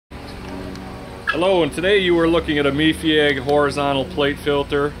Hello, and today you are looking at a Mefiag horizontal plate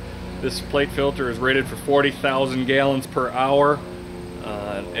filter. This plate filter is rated for 40,000 gallons per hour.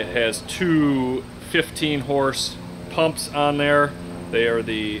 It has two 15-horse pumps on there. They are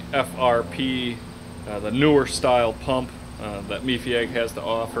the FRP, the newer style pump that Mefiag has to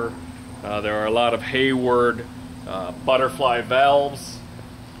offer. There are a lot of Hayward butterfly valves.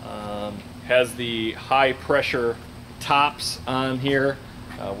 Has the high pressure tops on here,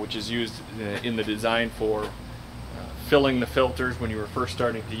 which is used in the design for filling the filters when you were first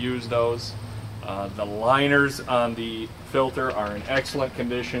starting to use those. The liners on the filter are in excellent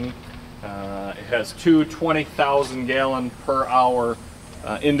condition. It has two 20,000 gallon per hour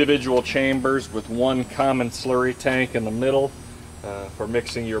individual chambers with one common slurry tank in the middle for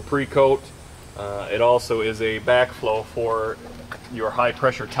mixing your pre-coat. It also is a backflow for your high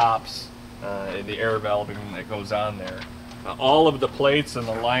pressure tops and the air valving that goes on there. All of the plates and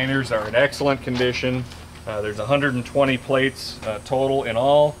the liners are in excellent condition. There's 120 plates total in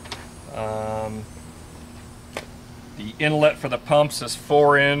all. The inlet for the pumps is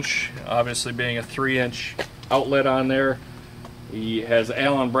 4-inch, obviously being a 3-inch outlet on there. He has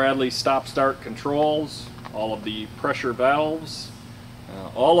Allen Bradley stop-start controls, all of the pressure valves,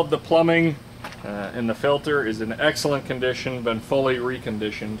 all of the plumbing in the filter is in excellent condition, been fully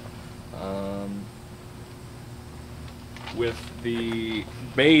reconditioned. With the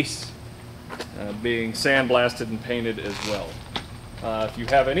base being sandblasted and painted as well. If you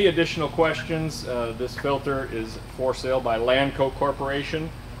have any additional questions, this filter is for sale by Lanco Corporation.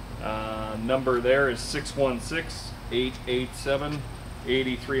 Number there is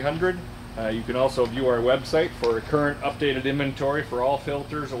 616-887-8300. You can also view our website for a current updated inventory for all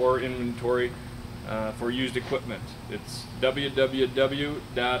filters or inventory for used equipment. It's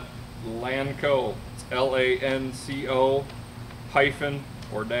www.lanco, Lanco hyphen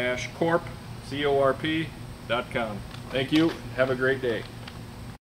or dash corp, corp.com. Thank you. Have a great day.